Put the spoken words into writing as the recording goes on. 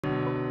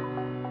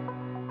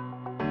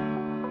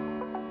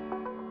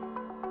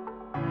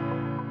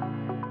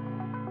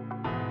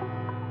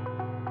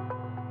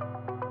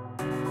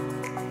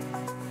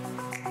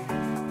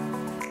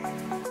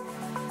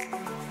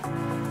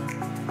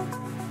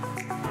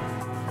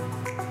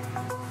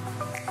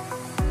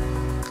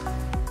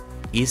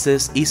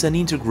ISAS is an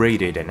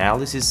integrated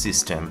analysis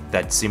system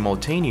that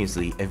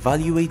simultaneously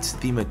evaluates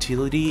the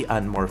motility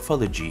and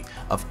morphology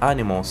of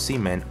animal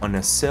semen on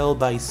a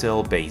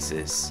cell-by-cell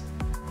basis.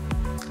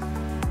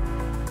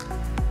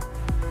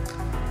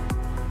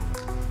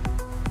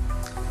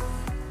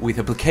 With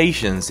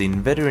applications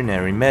in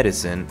veterinary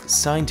medicine,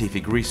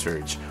 scientific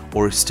research,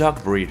 or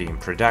stock breeding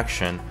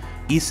production,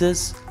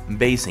 ISAS,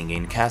 basing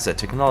in CASA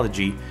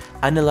technology,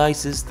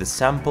 analyzes the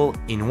sample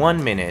in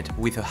 1 minute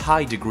with a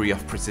high degree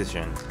of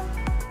precision.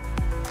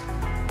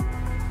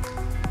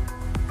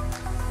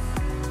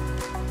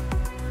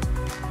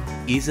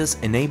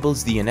 ISAS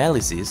enables the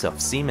analysis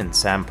of semen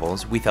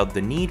samples without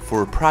the need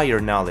for prior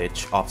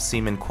knowledge of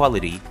semen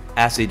quality,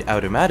 as it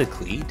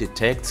automatically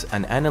detects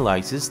and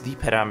analyzes the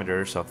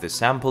parameters of the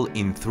sample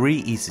in 3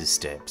 easy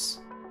steps.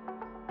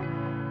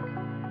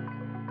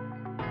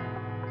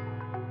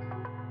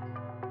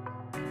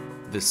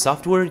 The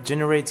software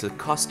generates a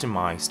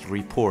customized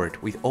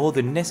report with all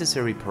the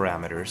necessary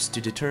parameters to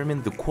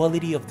determine the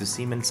quality of the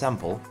semen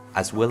sample,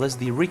 as well as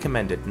the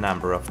recommended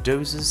number of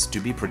doses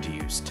to be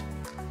produced.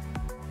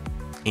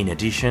 In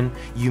addition,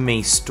 you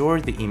may store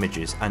the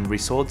images and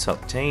results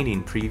obtained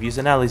in previous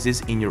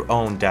analysis in your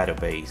own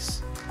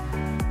database.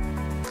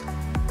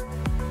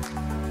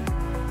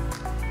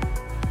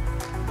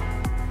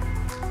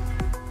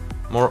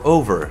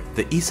 Moreover,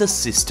 the ISAS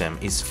system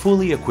is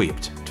fully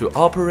equipped to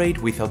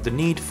operate without the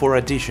need for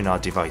additional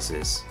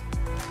devices.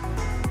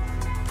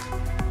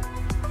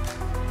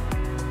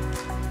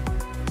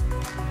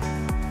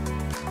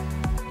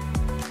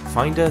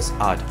 Find us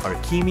at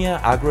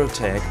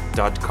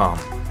alchemiaagrotech.com.